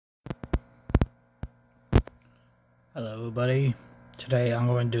Hello everybody, today I'm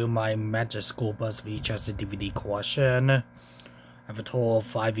going to do my Magic School Bus VHS and DVD collection. I have a total of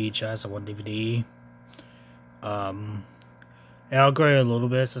 5 VHS and 1 DVD. And I'll upgrade a little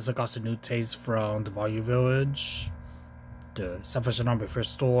bit since I got some new taste from the Value Village, the Salvation Army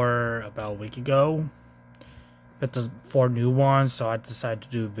first store about a week ago. But there's 4 new ones, so I decided to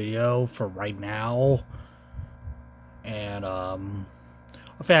do a video for right now. And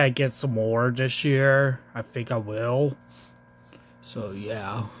I think I get some more this year. I think I will. So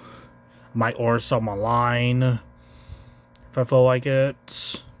yeah, I might order some online if I feel like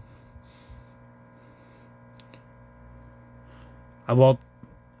it. I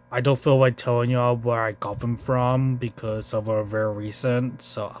don't feel like telling y'all where I got them from because some are very recent.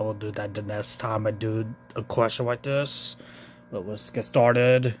 So I will do that the next time I do a question like this. But let's get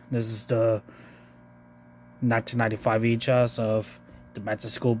started. This is the 1995 VHS of the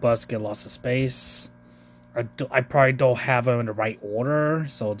Magic School Bus Get Lost in Space. I probably don't have them in the right order,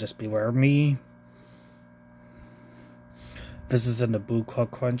 so just beware of me. This is in the Blue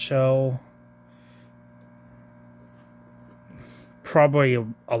Club Crunch show. Probably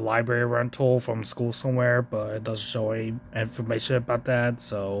a library rental from school somewhere, but it doesn't show any information about that,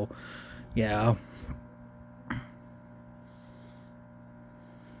 so yeah.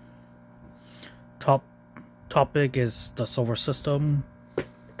 Topic is the solar system.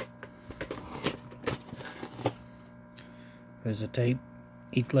 There's a tape,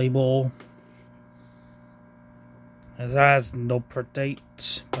 ink label. It has no print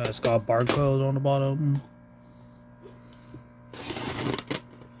date, but it's got a barcode on the bottom.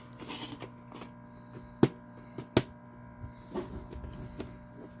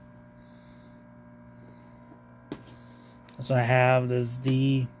 So I have this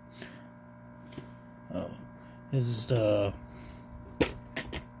This is the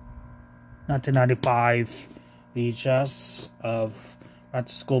 1995 VHS of Magic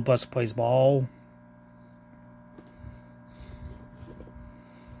School Bus Plays Ball.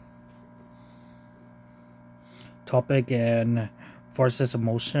 Topic and Forces of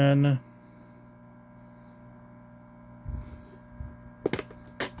Motion.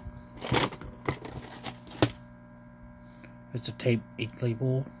 There's a tape ink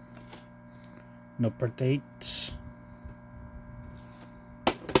label. No print date.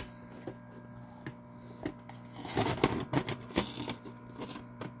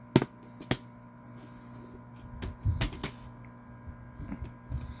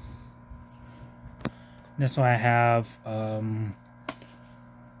 This one I have,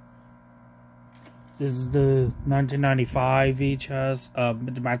 this is the 1995 VHS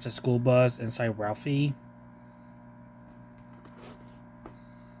of the Magic School Bus Inside Ralphie.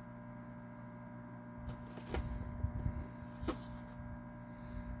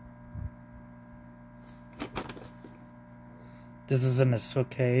 This is in a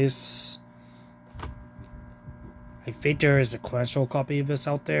suitcase. I think there is a sequential copy of this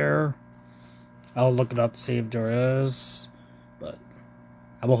out there. I'll look it up to see if there is, but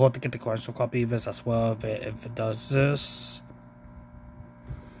I will hope to get the sequential copy of this as well if it does this.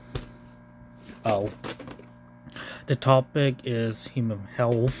 Oh, the topic is human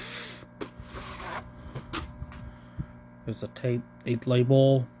health. There's a tape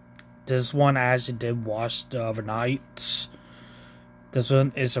label. This one I actually did watch the other night. This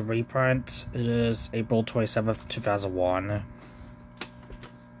one is a reprint. It is April 27th, 2001.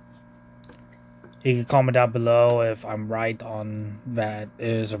 You can comment down below if I'm right on that it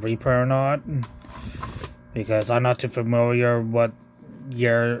is a reprint or not. Because I'm not too familiar what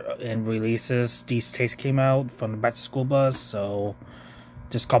year in releases these tapes came out from the Magic School Bus. So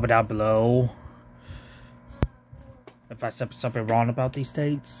just comment down below if I said something wrong about these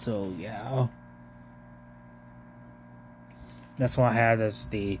dates. So yeah. Next one I had is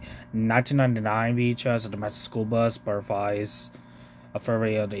the 1999 VHS of the Magic School Bus Butterflies, a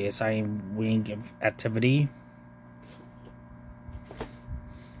furry of the assigning wing activity.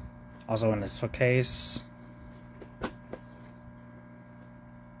 Also in this case.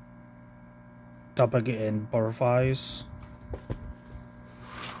 Topic in butterflies.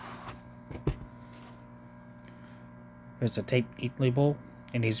 There's a tape ink label.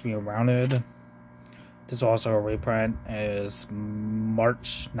 It needs to be rounded. This is also a reprint. Is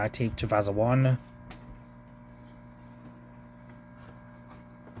March 19th, 2001.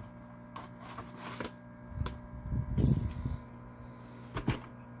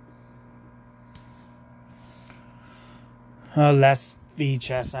 Last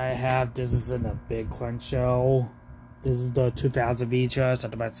VHS I have. This is in a big crunch show. This is the 2000 VHS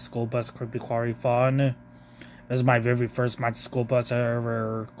at the Magic School Bus Creepy Quarry Fun. This is my very first Magic School Bus I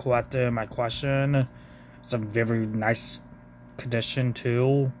ever collected. My question. It's a very nice condition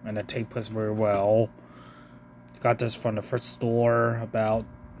too, and the tape was very well. Got this from the first store about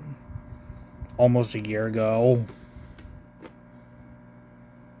almost a year ago.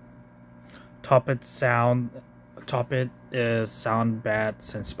 Top it is Sound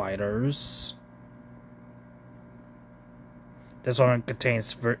Bats and Spiders. This one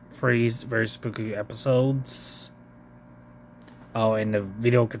contains three very spooky episodes. Oh, and the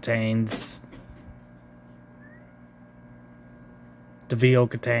video contains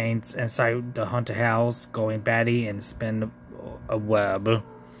inside the haunted house, going batty and spin a web.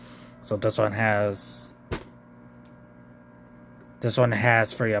 So this one has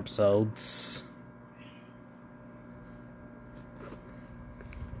 3 episodes.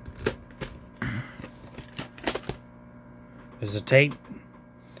 There's a tape.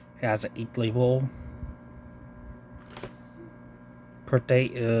 It has an 8 label. Birth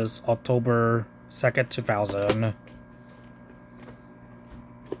date is October 2nd, 2000.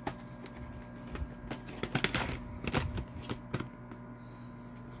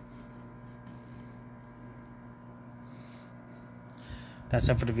 That's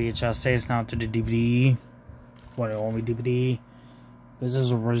it for the VHS. Saves now to the DVD. What, only DVD? This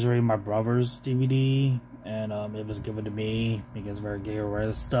is originally my brother's DVD, and it was given to me because we're gay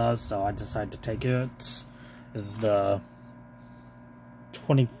or stuff, so I decided to take it. This is the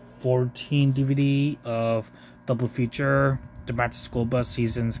 2014 DVD of double feature, the Back to School Bus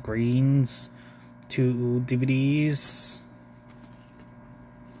Seasons Greens, 2 DVDs.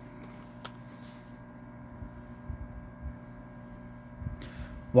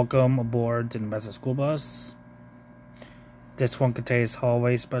 Welcome aboard to the Back to School Bus. This one contains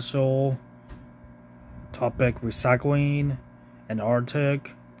hallway special, topic recycling, and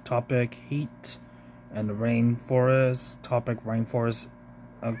Arctic, topic heat, and the rainforest, topic rainforest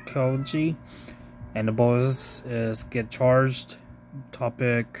ecology, and the bonus is get charged,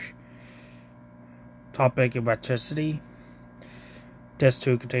 topic electricity. This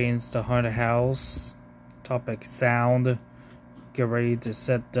too contains the haunted house, topic sound, get ready to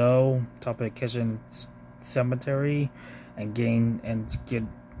set dough, topic kitchen cemetery, and gain and get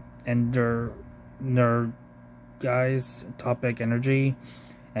ender nerd guys, topic energy,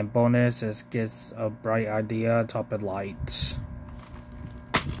 and bonus is gets a bright idea, topic light.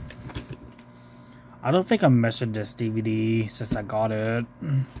 I don't think I mentioned this DVD since I got it.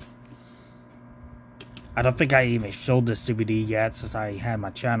 I don't think I even showed this DVD yet since I had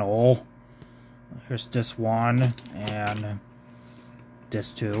my channel. Here's this one and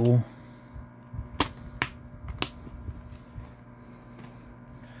this too.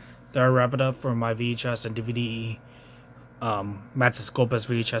 That'll wrap it up for my VHS and DVD, Matt's Scopus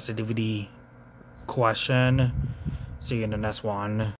VHS and DVD question. See you in the next one.